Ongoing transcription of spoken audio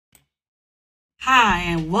Hi,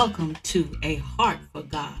 and welcome to A Heart for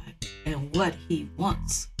God and what He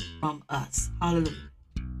wants from us. Hallelujah.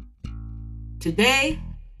 Today,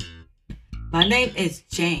 my name is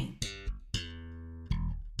Jane,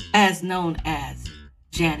 as known as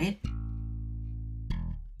Janet.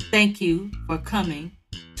 Thank you for coming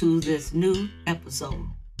to this new episode,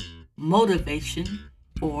 Motivation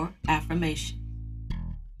for Affirmation.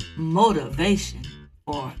 Motivation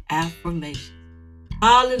for Affirmation.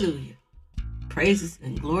 Hallelujah. Praises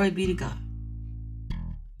and glory be to God.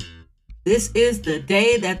 This is the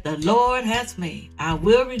day that the Lord has made. I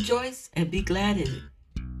will rejoice and be glad in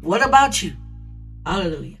it. What about you?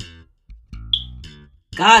 Hallelujah.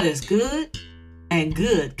 God is good, and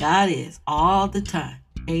good God is all the time.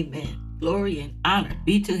 Amen. Glory and honor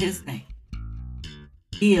be to His name.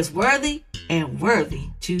 He is worthy and worthy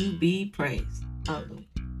to be praised. Hallelujah.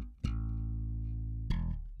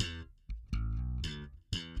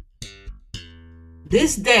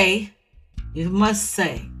 This day, you must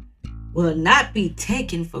say, will not be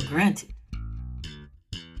taken for granted.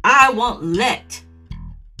 I won't let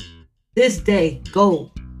this day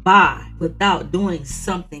go by without doing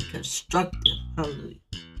something constructive. Hallelujah.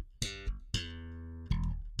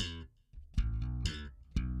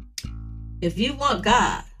 If you want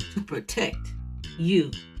God to protect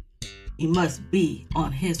you, you must be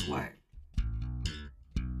on His word.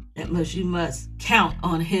 That means you must count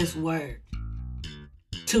on His word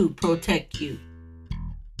to protect you.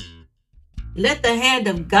 Let the hand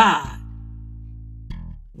of God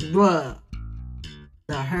rub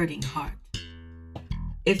the hurting heart.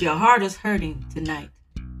 If your heart is hurting tonight,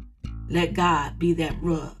 let God be that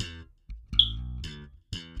rub.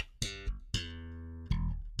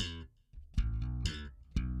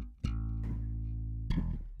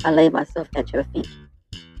 I lay myself at your feet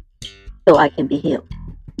so I can be healed.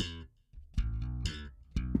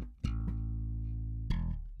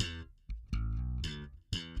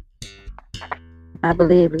 I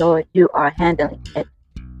believe, Lord, you are handling it.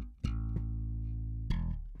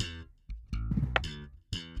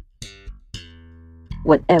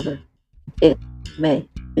 Whatever it may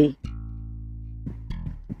be,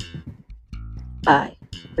 I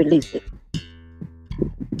release it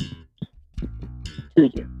to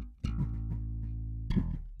you.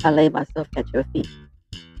 I lay myself at your feet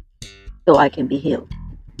so I can be healed.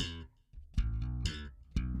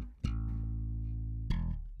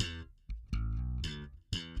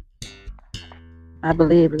 I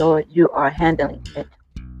believe, Lord, you are handling it.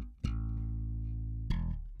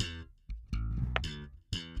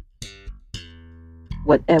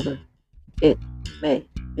 Whatever it may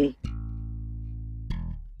be,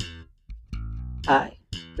 I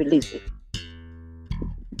release it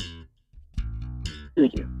to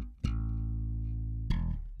you.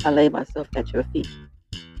 I lay myself at your feet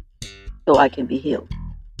so I can be healed.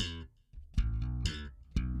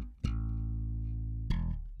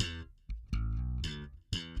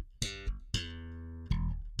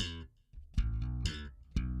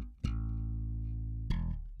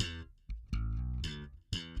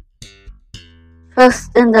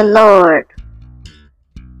 Trust in the Lord.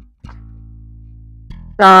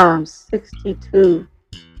 Psalms 62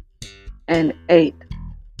 and 8.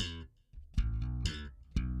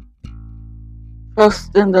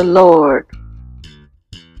 Trust in the Lord.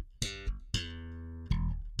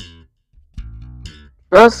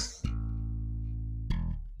 Trust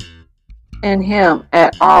in Him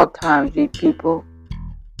at all times, ye people.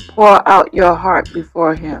 Pour out your heart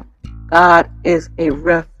before Him. God is a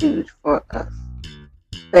refuge for us.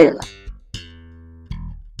 Selah.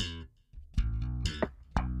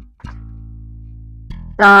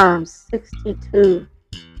 Psalms 62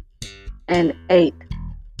 and 8.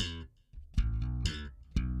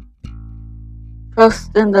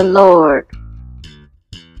 Trust in the Lord.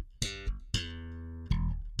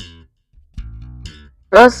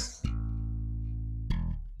 Trust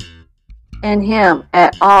in Him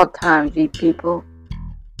at all times, ye people.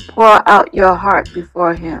 Pour out your heart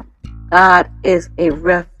before Him. God is a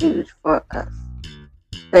refuge for us.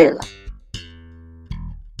 Selah.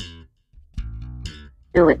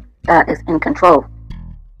 Do it. God is in control.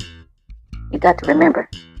 You got to remember,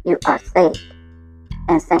 you are saved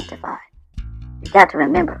and sanctified. You got to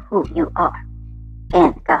remember who you are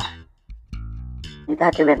in God. You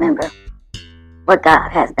got to remember what God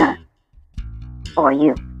has done for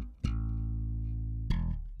you.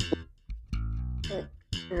 Stick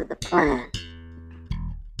to the plan.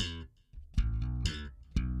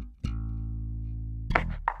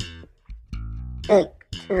 Stick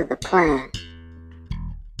to the plan.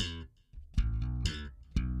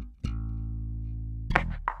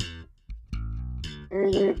 Do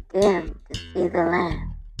you dim to see the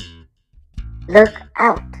land, look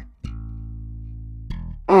out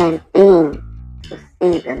and beam to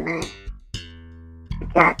see the land. You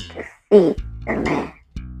got to see the land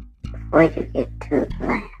before you get to the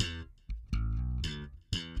land.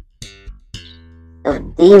 So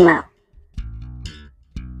deem out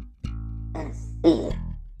and see it.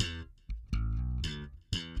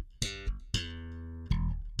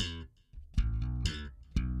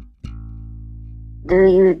 Do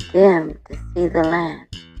you dim to see the land?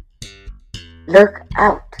 Look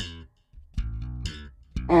out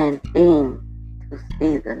and beam to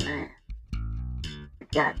see the land. You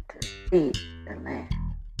got to see the land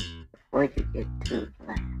before you get to the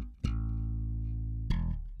land.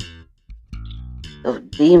 So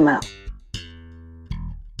beam out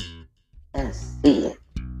and see it.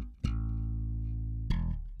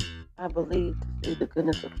 I believe to see the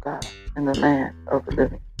goodness of God in the land of the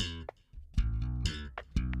living.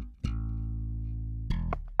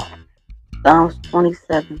 Psalms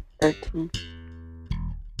 27:13.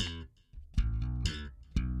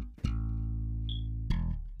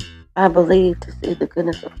 I believe to see the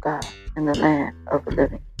goodness of God in the land of the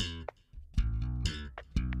living.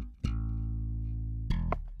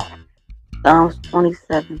 Psalms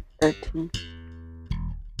 27:13.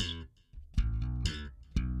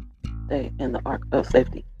 Stay in the ark of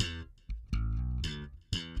safety.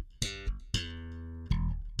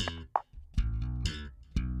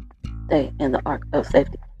 Stay in the ark of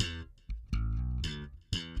safety.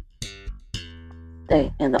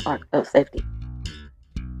 Stay in the ark of safety.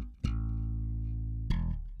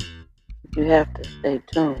 You have to stay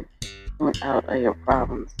tuned out of your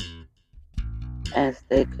problems and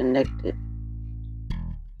stay connected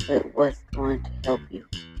with what's going to help you.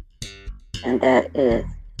 And that is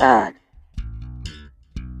God.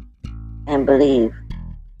 And believe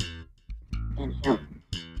in Him.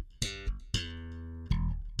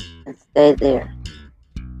 And stay there.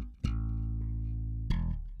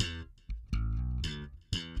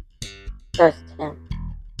 Trust Him.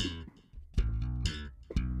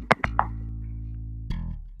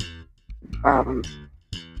 Problems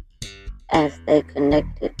and stay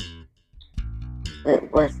connected with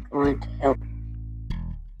what's going to help.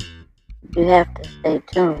 You have to stay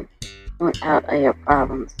tuned out of your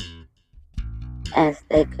problems and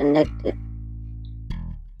stay connected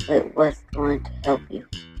with what's going to help you.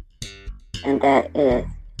 And that is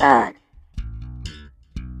God.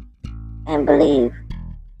 And believe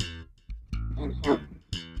in Him.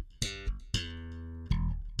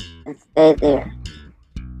 And stay there.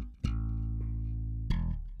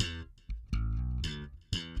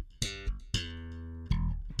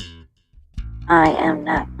 I am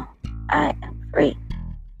not alone. I am free.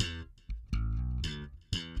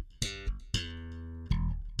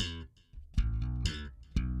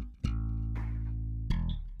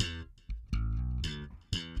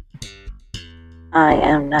 I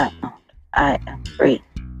am not alone. I am free.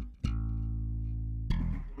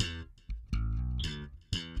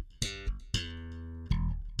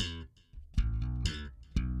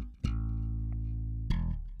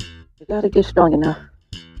 You gotta get strong enough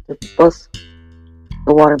to bust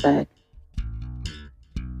the water bag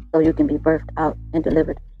so you can be birthed out and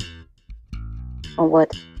delivered on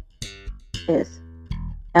what is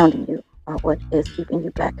hounding you or what is keeping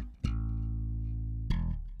you back.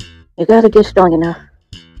 You gotta get strong enough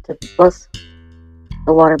to bust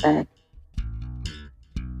the water bag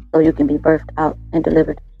so you can be birthed out and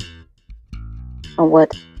delivered on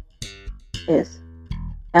what is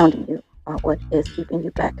hounding you or what is keeping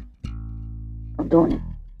you back from doing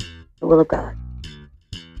the will of God.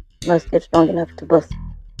 You must get strong enough to bust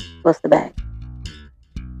the bag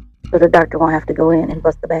so the doctor won't have to go in and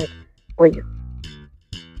bust the bag for you.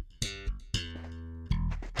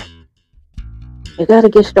 You gotta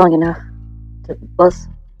get strong enough to bust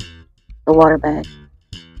the water bag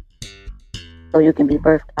so you can be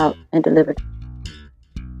birthed out and delivered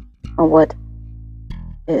on what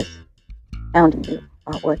is hounding you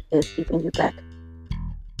or what is keeping you back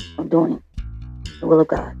from doing the will of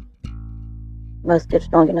God. You must get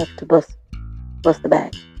strong enough to bust the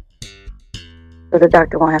bag so the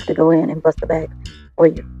doctor won't have to go in and bust the bag for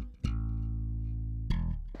you.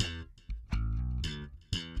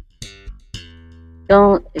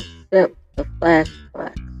 Don't accept the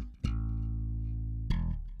flashbacks.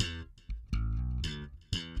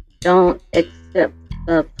 Don't accept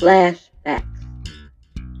the flashbacks.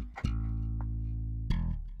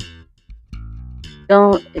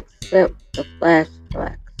 Don't accept the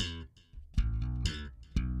flashbacks.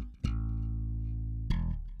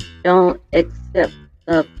 Don't accept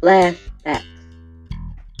the flashbacks.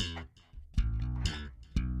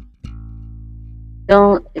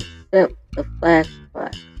 Don't accept the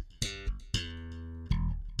flashbacks.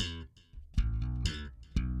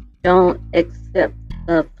 Don't accept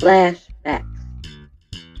the flashbacks.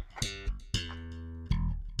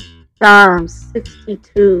 Psalms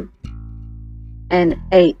 62 and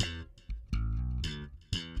 8.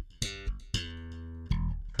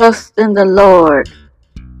 Trust in the Lord.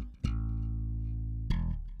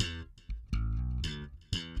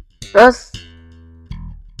 Trust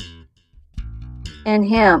in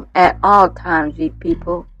Him at all times, ye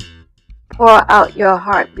people. Pour out your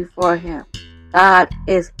heart before Him. God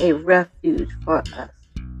is a refuge for us.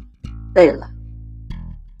 Selah.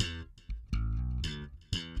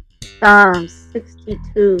 Psalms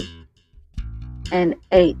 62 and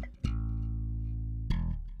 8.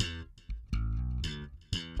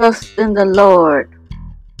 Trust in the Lord.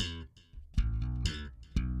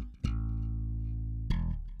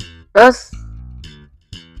 Trust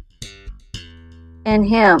in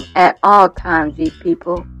Him at all times, ye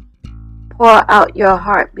people. Pour out your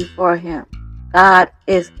heart before Him. God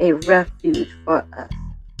is a refuge for us.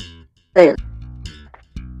 Selah.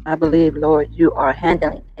 I believe, Lord, you are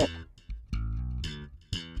handling it.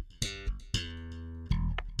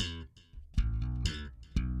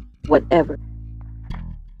 Whatever.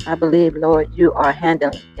 I believe, Lord, you are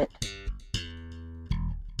handling it.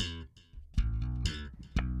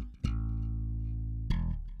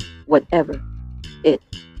 Whatever it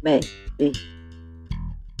may be.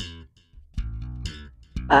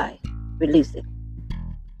 I release it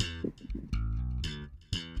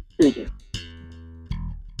to you.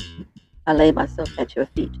 I lay myself at your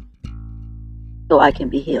feet so I can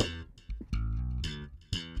be healed.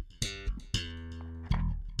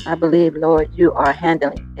 I believe, Lord, you are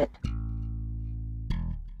handling it.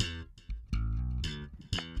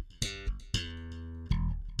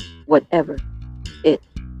 Whatever it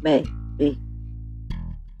may be.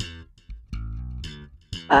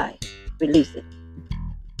 I release it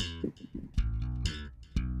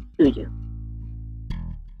to you.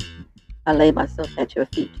 I lay myself at your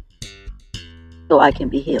feet so I can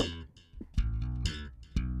be healed.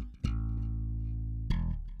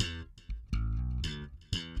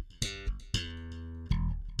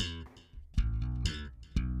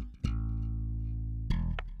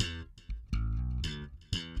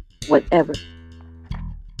 Whatever.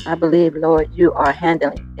 I believe, Lord, you are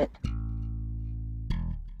handling it.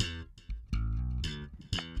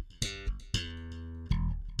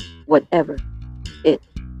 Whatever it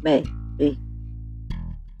may be.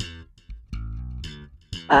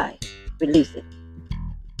 I release it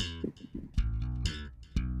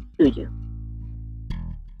to you.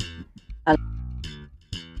 I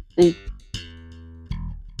see.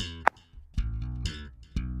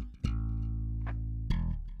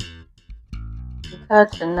 You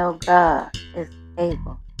got to know God is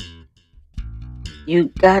able. You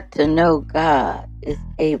got to know God is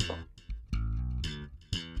able.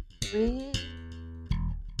 We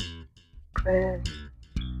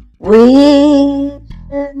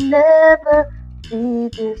should never be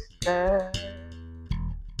discouraged.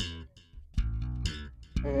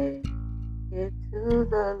 Take it to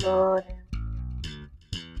the Lord.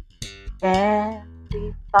 Can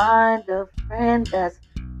we find a friend that's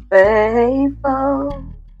faithful?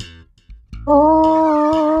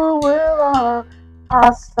 Who will all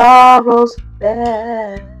our sorrows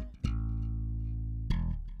bear?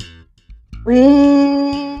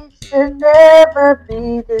 We should never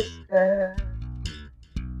be discouraged.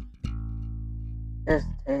 Just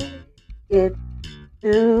take it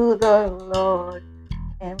to the Lord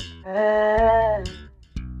in prayer.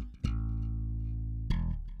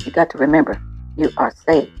 You got to remember, you are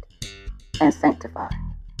saved and sanctified.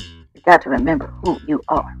 You got to remember who you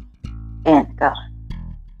are in God.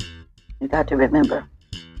 You got to remember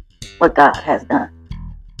what God has done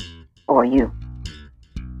for you.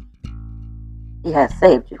 He has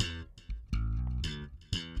saved you.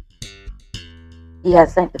 He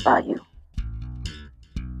has sanctified you.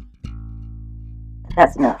 And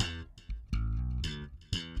that's enough.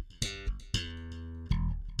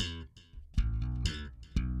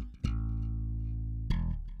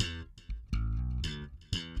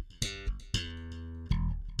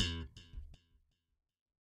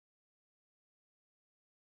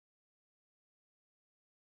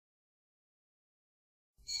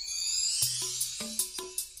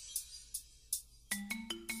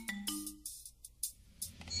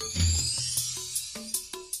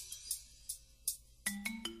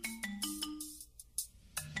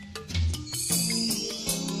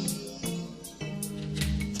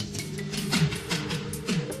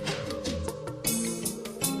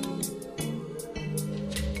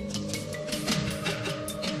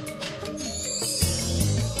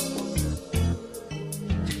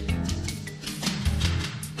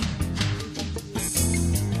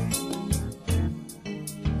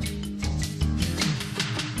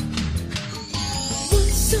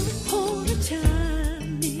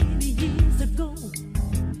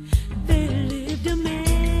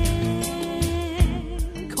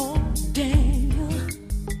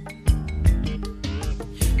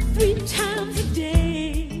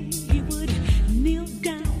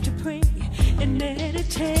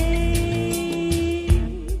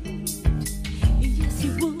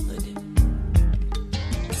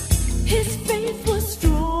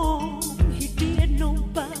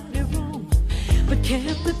 but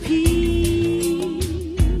kept the peace.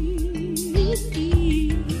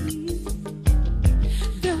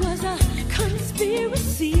 There was a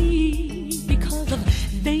conspiracy because of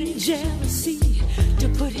vain jealousy to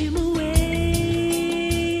put him away.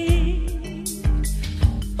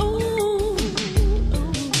 Oh,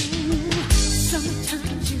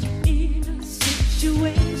 sometimes you're in a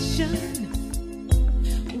situation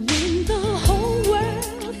when the whole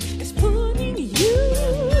world is putting you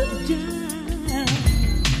down.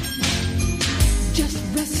 Just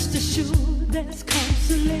rest assured there's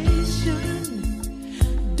consolation.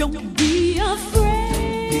 Don't be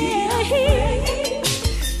afraid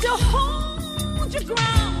to hold your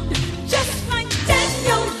ground, just like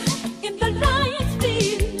Daniel in the lion's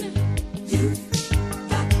den. You've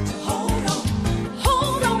got to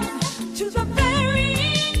hold on to the very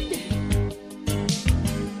end,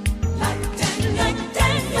 like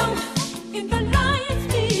Daniel in the lion's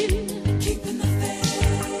den. Keeping the faith,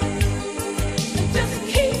 and just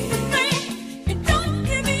keep the faith, and don't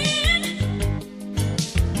give in.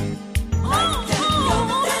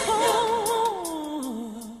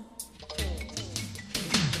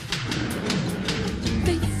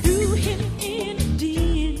 They threw him in a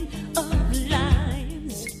den of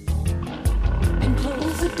lions and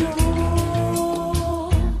closed the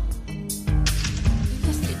door.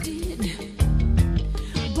 Yes, they did.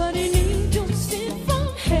 But an angel sent from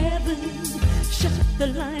heaven shut the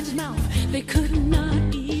lion's mouth. They could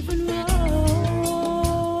not even